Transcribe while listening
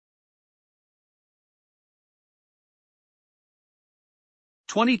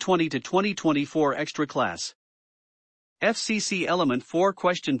2020 to 2024 Extra Class. FCC Element 4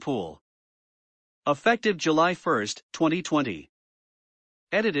 Question Pool. Effective July 1, 2020.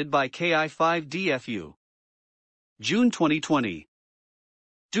 Edited by KI5DFU. June 2020.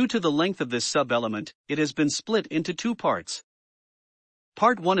 Due to the length of this sub-element, it has been split into two parts.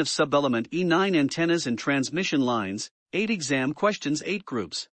 Part 1 of Subelement E9 Antennas and Transmission Lines, 8 exam questions 8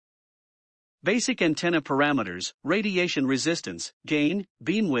 groups. Basic antenna parameters: radiation resistance, gain,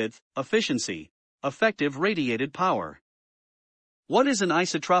 beam width, efficiency, effective radiated power. What is an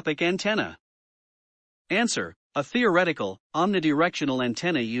isotropic antenna? Answer: a theoretical, omnidirectional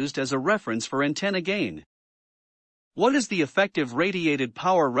antenna used as a reference for antenna gain. What is the effective radiated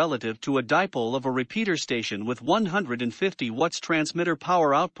power relative to a dipole of a repeater station with 150 watts transmitter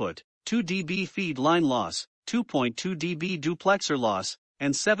power output, 2 dB feed line loss, 2.2 dB duplexer loss,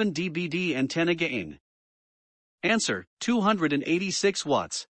 and 7 dBd antenna gain? Answer: 286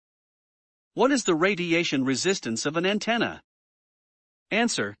 watts. What is the radiation resistance of an antenna?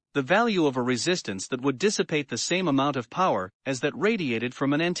 Answer: the value of a resistance that would dissipate the same amount of power as that radiated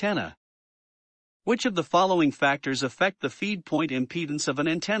from an antenna. Which of the following factors affect the feed point impedance of an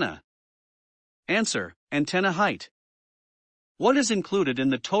antenna? Answer: antenna height. What is included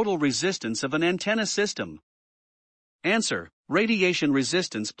in the total resistance of an antenna system? Answer: radiation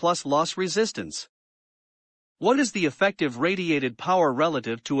resistance plus loss resistance. What is the effective radiated power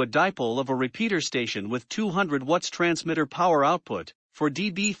relative to a dipole of a repeater station with 200 watts transmitter power output, 4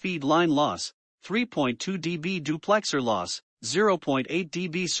 dB feed line loss, 3.2 dB duplexer loss, 0.8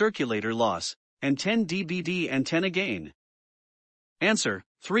 dB circulator loss, and 10 dBd antenna gain? Answer: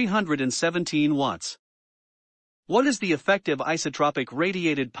 317 watts. What is the effective isotropic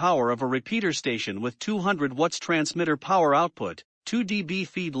radiated power of a repeater station with 200 watts transmitter power output, 2 dB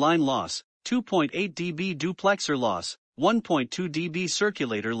feed line loss, 2.8 dB duplexer loss, 1.2 dB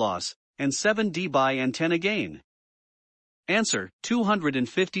circulator loss, and 7 dB antenna gain? Answer: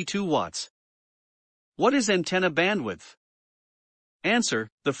 252 watts. What is antenna bandwidth? Answer: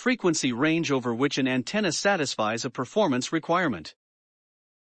 the frequency range over which an antenna satisfies a performance requirement.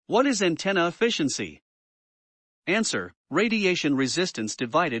 What is antenna efficiency? Answer: radiation resistance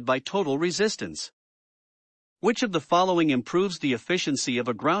divided by total resistance. Which of the following improves the efficiency of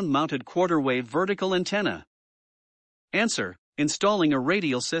a ground-mounted quarter-wave vertical antenna? Answer: installing a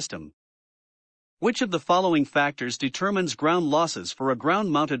radial system. Which of the following factors determines ground losses for a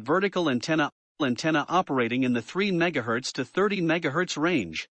ground-mounted vertical antenna operating in the 3 MHz to 30 MHz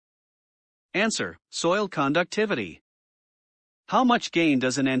range? Answer: soil conductivity. How much gain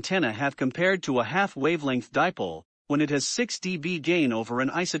does an antenna have compared to a half-wavelength dipole when it has 6 dB gain over an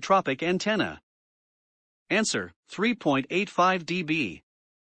isotropic antenna? Answer: 3.85 dB.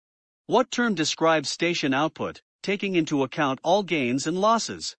 What term describes station output, taking into account all gains and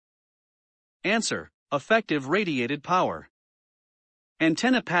losses? Answer: effective radiated power.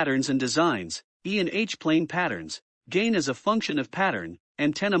 Antenna patterns and designs: E and H plane patterns, gain as a function of pattern,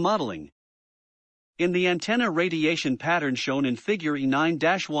 antenna modeling. In the antenna radiation pattern shown in Figure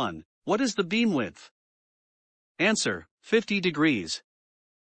E9-1, what is the beam width? Answer: 50 degrees.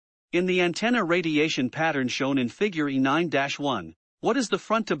 In the antenna radiation pattern shown in Figure E9-1, what is the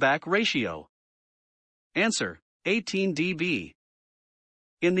front-to-back ratio? Answer: 18 dB.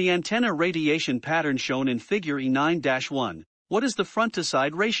 In the antenna radiation pattern shown in Figure E9-1, what is the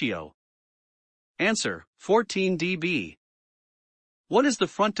front-to-side ratio? Answer: 14 dB. What is the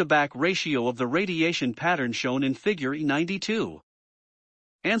front-to-back ratio of the radiation pattern shown in Figure E92?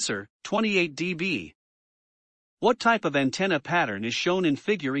 Answer: 28 dB. What type of antenna pattern is shown in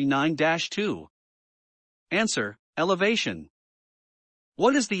Figure E9-2? Answer: elevation.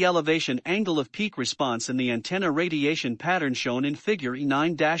 What is the elevation angle of peak response in the antenna radiation pattern shown in Figure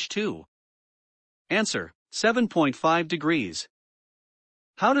E9-2? Answer: 7.5 degrees.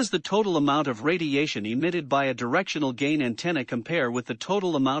 How does the total amount of radiation emitted by a directional gain antenna compare with the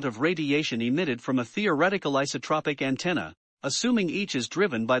total amount of radiation emitted from a theoretical isotropic antenna, assuming each is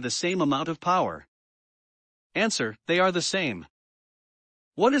driven by the same amount of power? Answer: they are the same.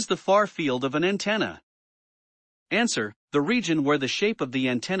 What is the far field of an antenna? Answer: the region where the shape of the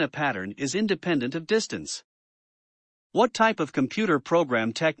antenna pattern is independent of distance. What type of computer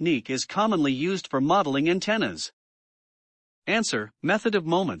program technique is commonly used for modeling antennas? Answer: method of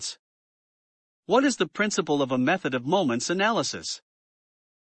moments. What is the principle of a method of moments analysis?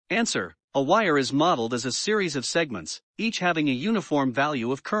 Answer: a wire is modeled as a series of segments, each having a uniform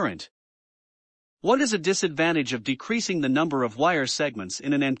value of current. What is a disadvantage of decreasing the number of wire segments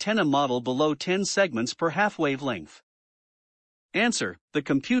in an antenna model below 10 segments per half wavelength? Answer: the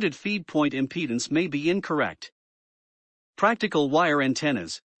computed feed point impedance may be incorrect. practical wire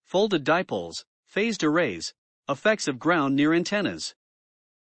antennas, folded dipoles, phased arrays, effects of ground near antennas.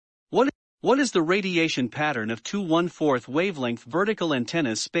 What is the radiation pattern of two 1/4 wavelength vertical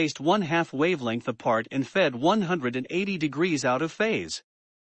antennas spaced 1/2 wavelength apart and fed 180 degrees out of phase?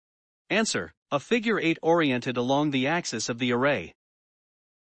 Answer: a figure 8 oriented along the axis of the array.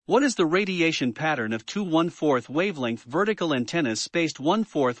 What is the radiation pattern of two 1/4 wavelength vertical antennas spaced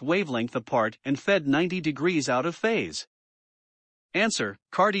 1/4 wavelength apart and fed 90 degrees out of phase? Answer: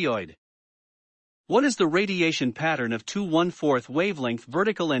 cardioid. What is the radiation pattern of two 1/4 wavelength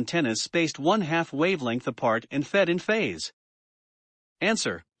vertical antennas spaced 1/2 wavelength apart and fed in phase?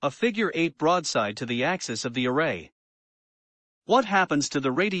 Answer: a figure 8 broadside to the axis of the array. What happens to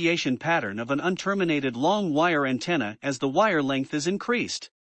the radiation pattern of an unterminated long wire antenna as the wire length is increased?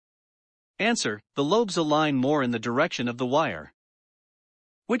 Answer: the lobes align more in the direction of the wire.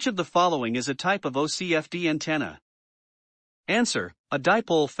 Which of the following is a type of OCFD antenna? Answer: a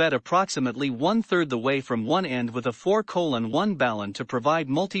dipole fed approximately 1/3 the way from one end with a 4:1 balun to provide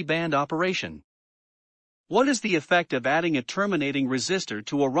multi-band operation. What is the effect of adding a terminating resistor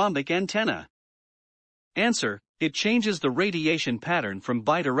to a rhombic antenna? Answer: it changes the radiation pattern from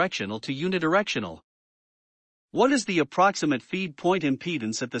bidirectional to unidirectional. What is the approximate feed point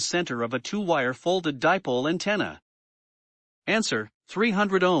impedance at the center of a two-wire folded dipole antenna? Answer: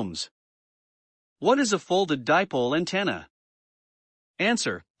 300 ohms. What is a folded dipole antenna?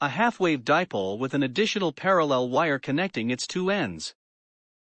 Answer: a half-wave dipole with an additional parallel wire connecting its two ends.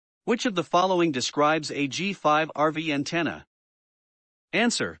 Which of the following describes a G5RV antenna?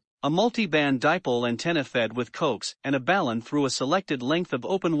 Answer: a multi-band dipole antenna fed with coax and a balun through a selected length of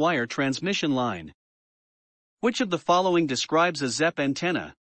open wire transmission line. Which of the following describes a ZEP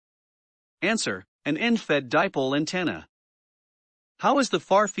antenna? Answer: an end-fed dipole antenna. How is the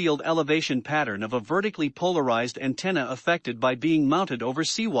far-field elevation pattern of a vertically polarized antenna affected by being mounted over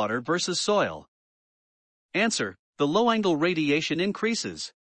seawater versus soil? Answer: the low-angle radiation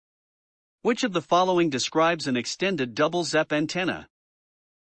increases. Which of the following describes an extended double ZEP antenna?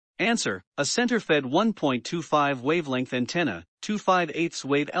 Answer: a center-fed 1.25 wavelength antenna, 2/5/8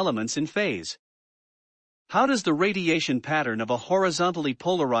 wave elements in phase. How does the radiation pattern of a horizontally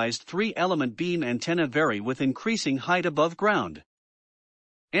polarized 3-element beam antenna vary with increasing height above ground?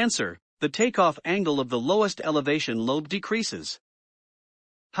 Answer: the takeoff angle of the lowest elevation lobe decreases.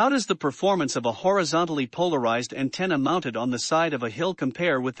 How does the performance of a horizontally polarized antenna mounted on the side of a hill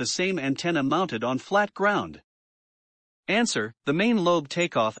compare with the same antenna mounted on flat ground? Answer: the main lobe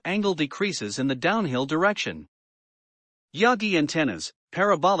takeoff angle decreases in the downhill direction. Yagi antennas,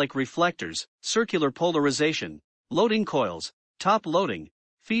 parabolic reflectors, circular polarization, loading coils, top loading,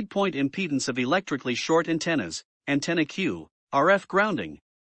 feed point impedance of electrically short antennas, antenna Q, RF grounding.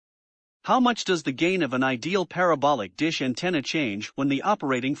 How much does the gain of an ideal parabolic dish antenna change when the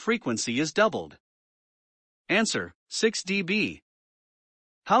operating frequency is doubled? Answer: 6 dB.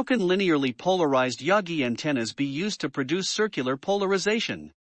 How can linearly polarized Yagi antennas be used to produce circular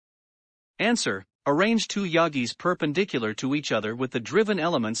polarization? Answer: arrange two Yagis perpendicular to each other with the driven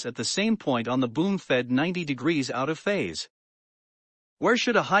elements at the same point on the boom fed 90 degrees out of phase. Where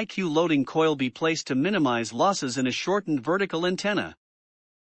should a high Q loading coil be placed to minimize losses in a shortened vertical antenna?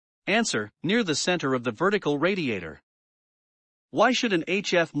 Answer: near the center of the vertical radiator. Why should an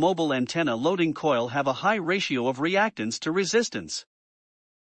HF mobile antenna loading coil have a high ratio of reactance to resistance?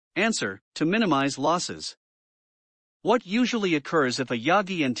 Answer: to minimize losses. What usually occurs if a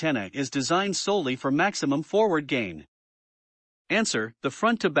Yagi antenna is designed solely for maximum forward gain? Answer: the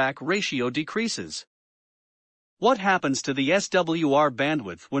front-to-back ratio decreases. What happens to the SWR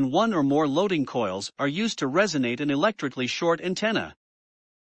bandwidth when one or more loading coils are used to resonate an electrically short antenna?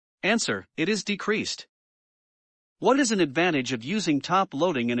 Answer: it is decreased. What is an advantage of using top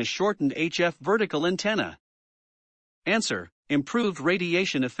loading in a shortened HF vertical antenna? Answer: improved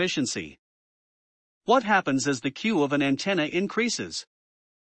radiation efficiency. What happens as the Q of an antenna increases?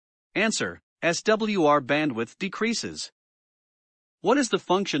 Answer: SWR bandwidth decreases. What is the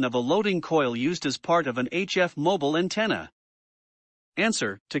function of a loading coil used as part of an HF mobile antenna?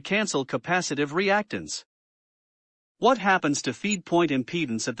 Answer: to cancel capacitive reactance. What happens to feed point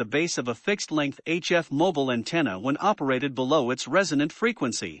impedance at the base of a fixed-length HF mobile antenna when operated below its resonant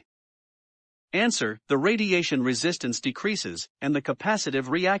frequency? Answer: the radiation resistance decreases and the capacitive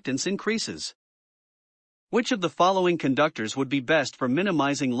reactance increases. Which of the following conductors would be best for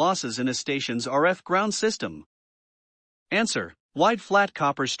minimizing losses in a station's RF ground system? Answer: wide flat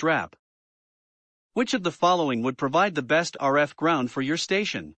copper strap. Which of the following would provide the best RF ground for your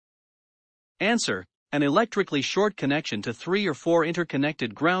station? Answer: an electrically short connection to 3 or 4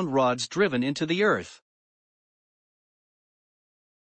 interconnected ground rods driven into the earth.